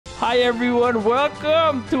Hi everyone,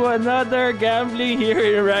 welcome to another gambling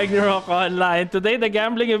here in Ragnarok Online. Today the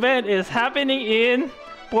gambling event is happening in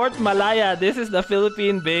Port Malaya. This is the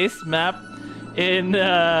Philippine-based map in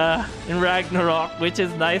Ragnarok, which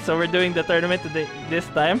is nice. So we're doing the tournament today this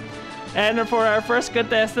time. And for our first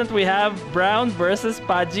contestant, we have Brown versus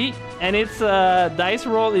Paji, and it's a dice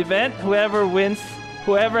roll event. Whoever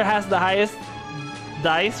has the highest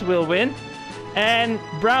dice will win. And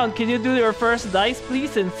Brown, can you do your first dice,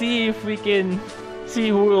 please, and see if we can see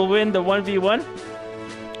who will win the 1v1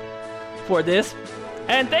 for this.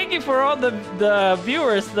 And thank you for all the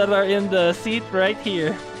viewers that are in the seat right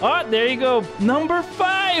here. Oh, there you go. Number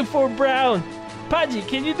 5 for Brown. Paji,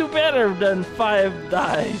 can you do better than 5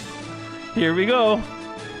 dice? Here we go.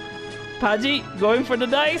 Paji, going for the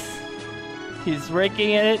dice. He's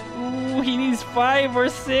raking in it. Ooh, he needs 5 or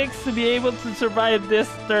 6 to be able to survive this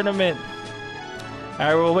tournament.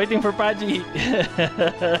 Alright, we're waiting for Paji.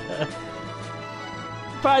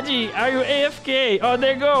 Paji, are you AFK? Oh,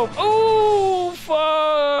 there you go. Ooh,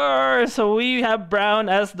 4! So we have Brown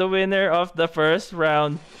as the winner of the first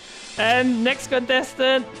round. And next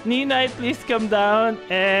contestant, Ninite, please come down.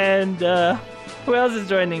 And who else is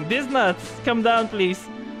joining? Biznuts, come down, please.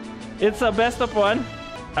 It's a best of 1.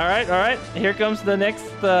 Alright, alright. Here comes the next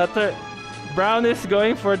Brown is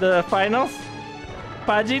going for the finals.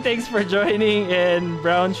 Paji, thanks for joining, and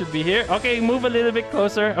Brown should be here. Okay, move a little bit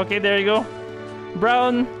closer. Okay, there you go.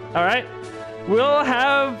 Brown, alright. We'll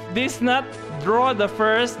have Disnut draw the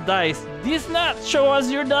first dice. Disnut, show us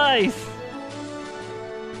your dice.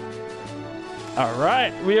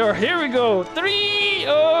 Alright, here we go. 3!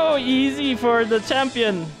 Oh, easy for the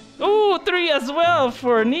champion. Oh, 3 as well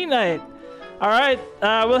for Ninite. Alright,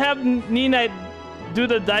 we'll have Ninite do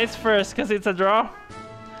the dice first because it's a draw.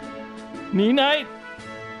 Ninite,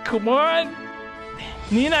 come on!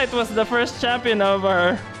 Ninite was the first champion of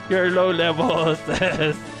your low levels,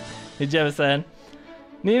 says Jemison.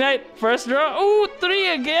 Ninite, first draw. Oh, 3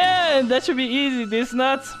 again! That should be easy. This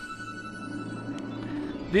nuts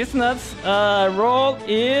roll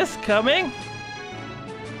is coming.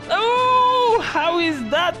 Oh, how is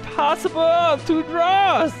that possible? 2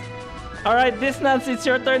 draws. Alright, this nuts, it's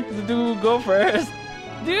your turn to go first.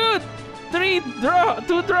 Dude, 2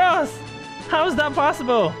 draws. How is that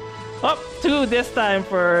possible? Oh, 2 this time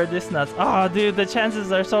for this nuts. Oh, dude, the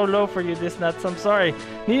chances are so low for you, this nuts. I'm sorry.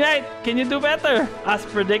 Ninite, can you do better? As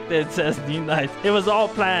predicted, says Ninite. It was all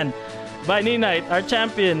planned by Ninite, our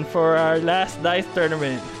champion for our last dice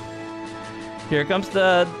tournament. Here comes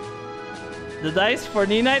the dice for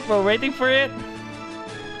Ninite. We're waiting for it.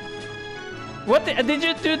 What did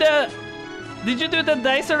you do the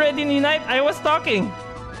dice already, Ninite? I was talking.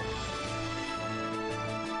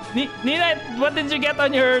 Ninite, what did you get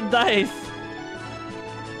on your dice?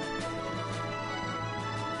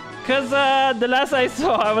 Cause the last I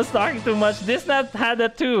saw, I was talking too much. This nut had a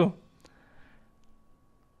 2.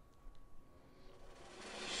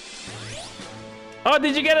 Oh,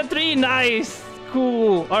 did you get a 3? Nice,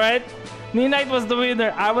 cool. All right, Ninite was the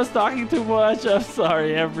winner. I was talking too much. I'm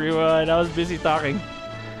sorry, everyone. I was busy talking.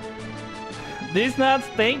 These nuts,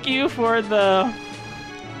 thank you for the.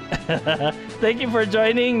 Thank you for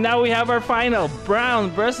joining. Now we have our final.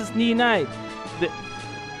 Brown versus Ninite.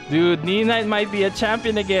 Dude, Ninite might be a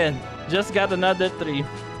champion again. Just got another 3.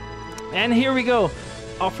 And here we go.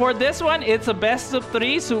 For this one, it's a best of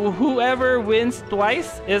 3. So whoever wins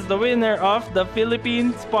twice is the winner of the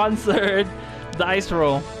Philippine-sponsored dice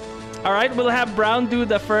roll. Alright, we'll have Brown do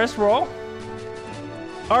the first roll.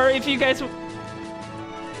 Or if you guys...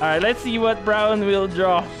 Alright, let's see what Brown will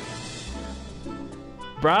draw.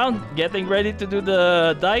 Brown, getting ready to do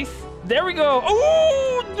the dice. There we go.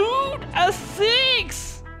 Oh, dude, a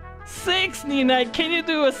 6. 6, Ninite. Can you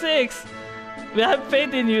do a 6? We have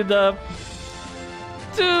faith in you, the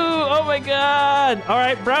 2. Oh my god. All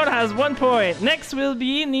right, Brown has 1 point. Next will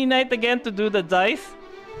be Ninite again to do the dice.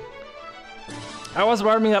 I was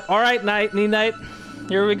warming up. All right, Ninite.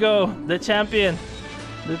 Here we go. The champion.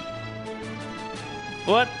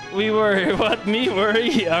 What me worry?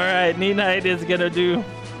 All right, Ninite is gonna do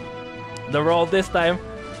the roll this time.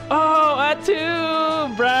 Oh, a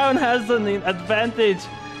 2! Brown has an advantage.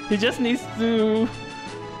 He just needs to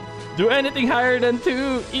do anything higher than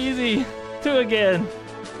 2. Easy. 2 again.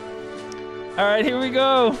 All right, here we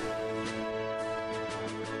go.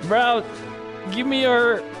 Brown, give me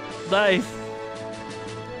your dice.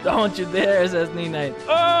 Don't you dare, says Ninite.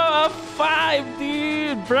 Oh, a 5,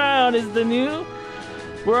 dude. Brown is the new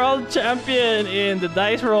world champion in the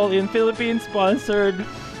dice roll in Philippine-sponsored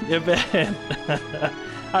event.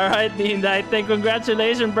 All right, Ninite, and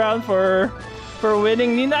congratulations, Brown, for for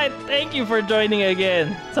winning. Nina, thank you for joining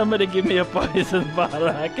again. Somebody give me a poison bottle.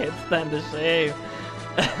 I can't stand the shame.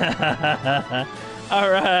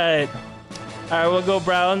 Alright. Alright, we'll go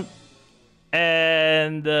Brown.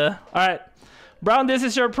 And, alright. Brown, this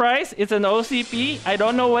is your prize. It's an OCP. I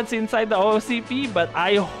don't know what's inside the OCP, but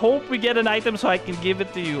I hope we get an item so I can give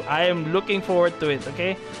it to you. I am looking forward to it,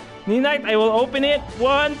 okay? Ninite, I will open it.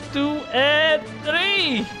 1, 2, and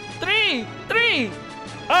 3! 3!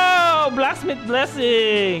 Oh, Blacksmith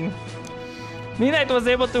Blessing! Ninite was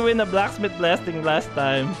able to win a Blacksmith Blessing last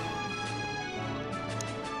time.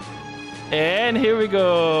 And here we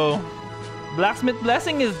go. Blacksmith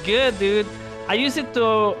Blessing is good, dude.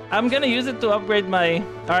 I'm gonna use it to upgrade my...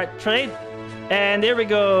 Alright, trade. And here we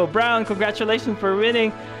go. Brown, congratulations for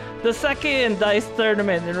winning the second dice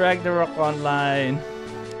tournament in Ragnarok Online.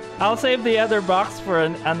 I'll save the other box for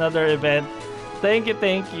another event. Thank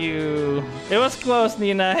you. It was close,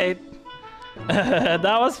 Nina.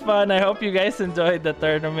 That was fun. I hope you guys enjoyed the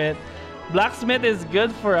tournament. Blacksmith is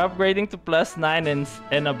good for upgrading to +9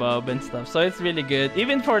 and above and stuff. So it's really good.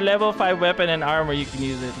 Even for level 5 weapon and armor, you can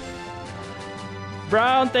use it.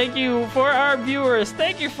 Brown, thank you for our viewers.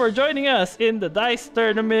 Thank you for joining us in the dice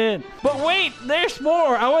tournament. But wait, there's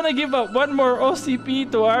more. I want to give up one more OCP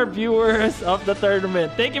to our viewers of the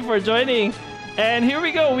tournament. Thank you for joining. And here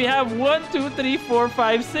we go. We have 1, 2, 3, 4,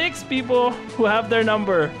 5, 6 people who have their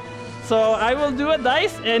number. So I will do a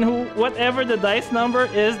dice, and whatever the dice number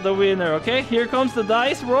is the winner. Okay, here comes the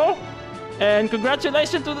dice roll. And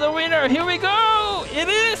congratulations to the winner. Here we go. It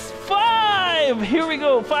is 5. Here we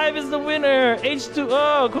go. 5 is the winner.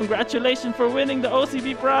 H2O. Congratulations for winning the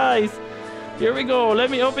OCP prize. Here we go. Let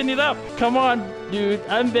me open it up. Come on, dude.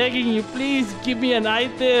 I'm begging you. Please give me an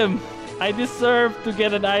item. I deserve to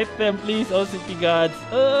get an item. Please, OCP gods.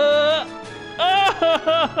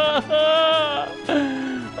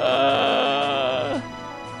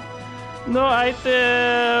 No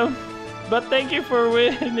item. But thank you for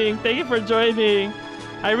winning. Thank you for joining.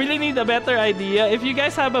 I really need a better idea. If you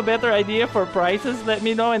guys have a better idea for prices, let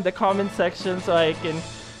me know in the comment section so I can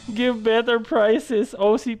give better prices.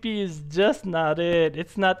 OCP is just not it.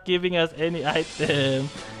 It's not giving us any item.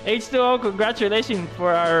 H2O, congratulations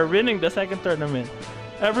for our winning the second tournament.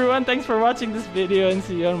 Everyone, thanks for watching this video and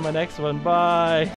see you on my next one. Bye.